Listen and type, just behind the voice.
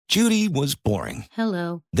Judy was boring.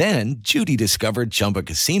 Hello. Then Judy discovered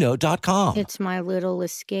ChumbaCasino.com. It's my little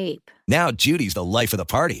escape. Now Judy's the life of the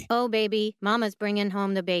party. Oh, baby, mama's bringing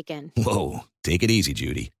home the bacon. Whoa, take it easy,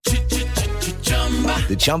 Judy.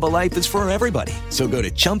 The Chumba life is for everybody. So go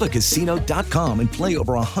to ChumbaCasino.com and play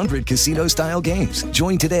over 100 casino-style games.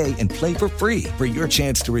 Join today and play for free for your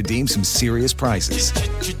chance to redeem some serious prizes.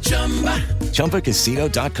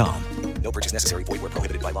 ChumbaCasino.com. No purchase necessary. Void where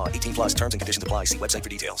prohibited by law. 18 plus terms and conditions apply. See website for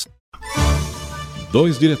details.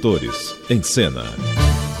 Dois diretores em cena.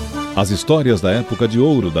 As histórias da época de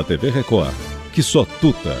ouro da TV Record, que só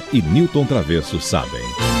Tuta e Newton Travesso sabem.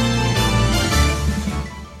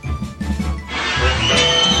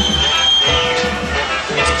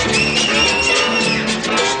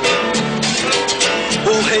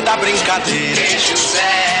 O rei da brincadeira,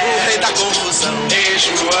 José. O rei da confusão,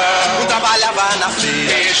 João. Um trabalhava na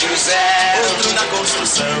feira, José. Outro na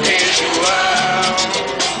construção, João.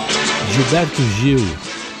 Gilberto Gil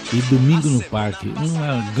e Domingo no Parque,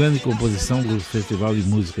 uma grande composição do Festival de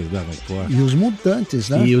Músicas da Record. E os Mutantes,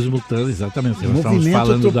 né? E os Mutantes, exatamente. O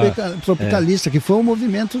movimento tropicalista, que foi o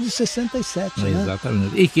movimento de 67, né?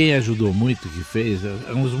 Exatamente. E quem ajudou muito, que fez,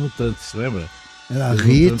 eram os Mutantes, lembra? Era a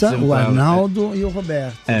Rita, o Arnaldo e o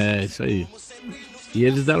Roberto. É, isso aí. E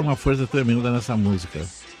eles deram uma força tremenda nessa música,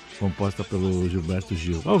 composta pelo Gilberto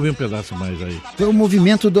Gil. Vamos ouvir um pedaço mais aí. Foi o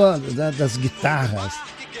movimento das guitarras.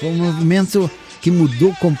 Foi um movimento que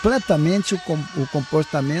mudou completamente o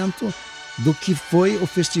comportamento do que foi o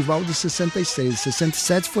festival de 66.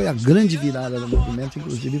 67 foi a grande virada do movimento,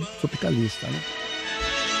 inclusive tropicalista, né?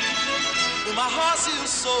 Uma rosa e um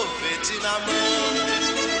sorvete na mão.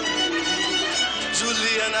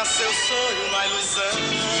 Juliana, seu sonho, uma ilusão.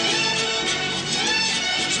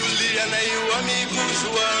 Juliana e o amigo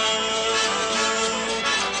João.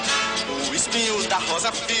 O espinho da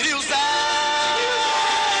rosa feriu Zé.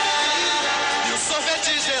 E o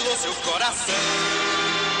sorvete gelou seu coração.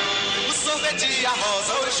 O sorvete e a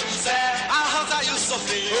rosa, ô José. A rosa e o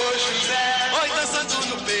sorvete, ô José. Oi, dançando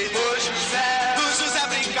no peito, ô José. Do José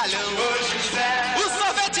brincalhão, ô José. O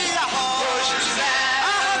sorvete e a rosa, ô José.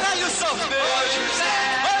 A rosa e o sorvete, ô José.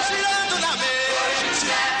 Ô girando na mesa, ô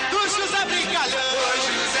José. Do José brincalhão, ô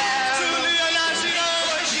José. Juliana girando,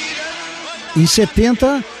 ô girando. Em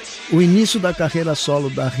 70, o início da carreira solo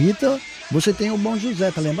da Rita, você tem o Bom José,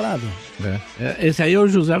 tá lembrado? Esse aí é o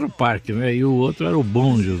José no Parque, né? E o outro era o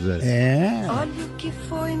Bom José. É. Olha o que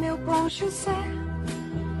foi meu bom José,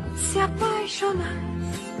 se apaixonar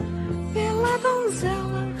pela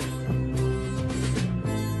donzela,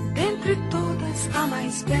 dentre todas a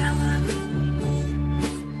mais bela,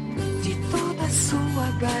 de toda a sua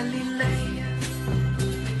Galileia.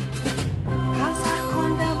 Casar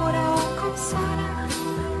com Débora ou com Sara,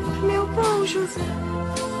 meu bom José.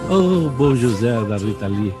 Oh, Bom José da Rita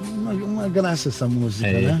Lee. Uma graça essa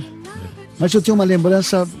música, né? Mas eu tenho uma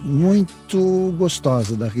lembrança muito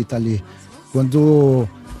gostosa da Rita Lee. Quando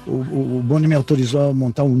o Boni me autorizou a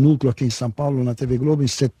montar um núcleo aqui em São Paulo, na TV Globo, em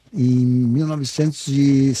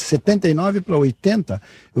 1979 para 80,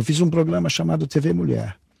 eu fiz um programa chamado TV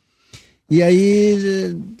Mulher. E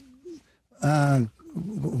aí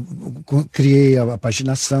criei a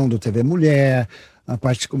paginação do TV Mulher, a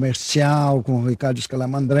parte comercial com o Ricardo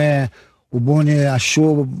Scalamandré. O Boni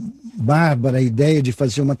achou bárbara a ideia de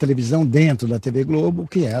fazer uma televisão dentro da TV Globo,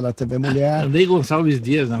 que era a TV Mulher. Ney Gonçalves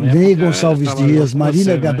Dias, na Ney Gonçalves Dias,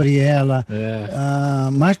 Marília Gabriela, né?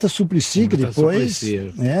 Marta Suplicy, que depois,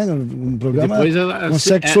 um programa com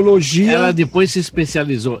sexologia. Ela depois se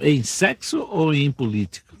especializou em sexo ou em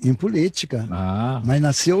política? Em política, mas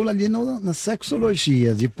nasceu ali na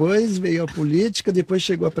sexologia, depois veio a política, depois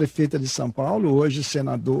chegou a prefeita de São Paulo, hoje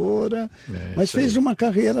senadora, mas fez uma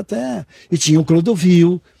carreira até, e tinha o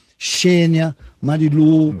Clodovil, Xênia,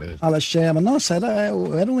 Marilu, Alachema. Nossa,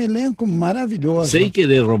 era um elenco maravilhoso. Sem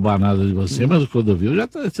querer roubar nada de você, mas o Clodovil já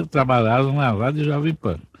trabalhava na Rádio Jovem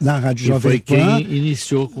Pan. Na Rádio Jovem Pan. Foi quem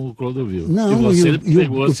iniciou com o Clodovil. Não, e você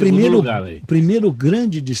pegou o segundo lugar aí. O primeiro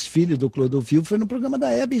grande desfile do Clodovil foi no programa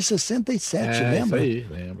da Hebe em 67, lembra? Isso aí,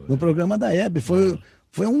 lembro. No programa da Hebe.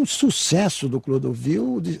 Foi um sucesso do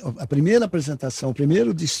Clodovil. A primeira apresentação, o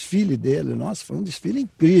primeiro desfile dele, nossa, foi um desfile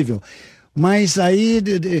incrível. Mas aí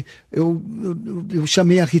eu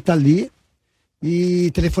chamei a Rita Lee e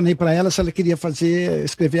telefonei para ela se ela queria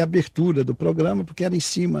escrever a abertura do programa, porque era em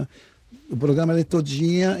cima, o programa era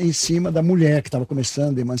todinha em cima da mulher que estava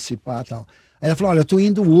começando a emancipar e tal. Aí ela falou, olha, eu estou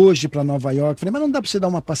indo hoje para Nova York. Falei, mas não dá para você dar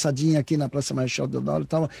uma passadinha aqui na Praça Marechal Deodoro e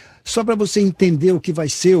tal, só para você entender o que vai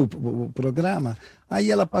ser o programa? Aí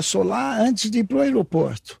ela passou lá antes de ir para o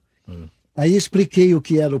aeroporto. Aí expliquei o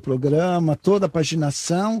que era o programa, toda a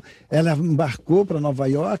paginação. Ela embarcou para Nova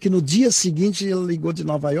York. No dia seguinte, ela ligou de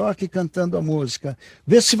Nova York cantando a música.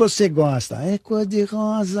 Vê se você gosta. É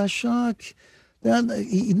cor-de-rosa, choque.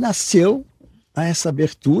 E nasceu essa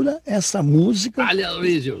abertura, essa música,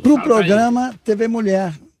 para o programa TV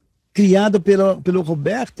Mulher, criado pelo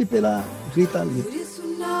Roberto e pela Rita Lee. Por isso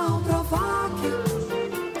não provoque,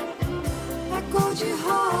 é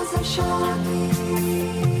cor-de-rosa, choque.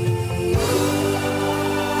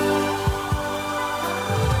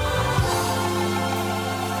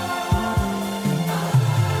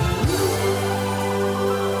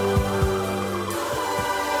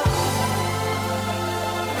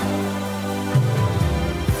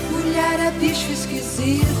 Bicho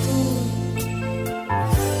esquisito,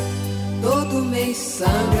 todo mês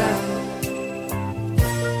sangra,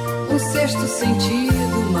 um sexto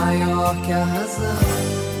sentido maior que a razão.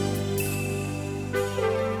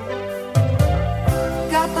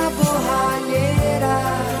 Gata borralheira,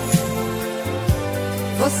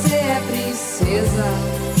 você é princesa.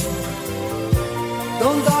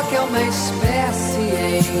 Dondoca é uma espécie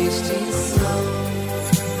em extinção.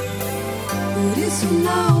 Por isso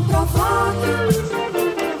não provoque,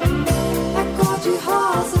 é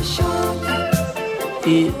cor-de-rosa, choque.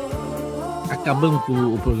 E acabando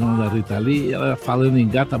com o programa da Rita Lee, ela falando em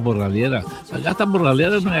gata borralheira. A gata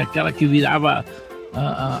borralheira não é aquela que virava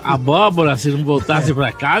a abóbora se não voltasse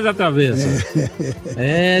pra casa, Travessa?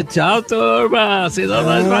 Tchau, turma, senão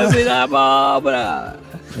nós vamos virar abóbora.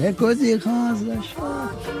 É cor-de-rosa,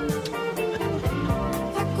 choque.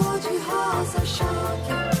 É cor-de-rosa, choque.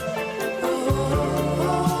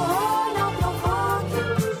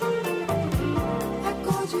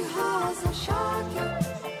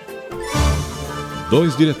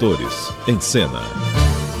 2 diretores, em cena.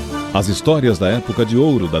 As histórias da época de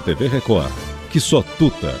ouro da TV Record, que só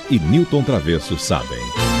Tuta e Nilton Travesso sabem.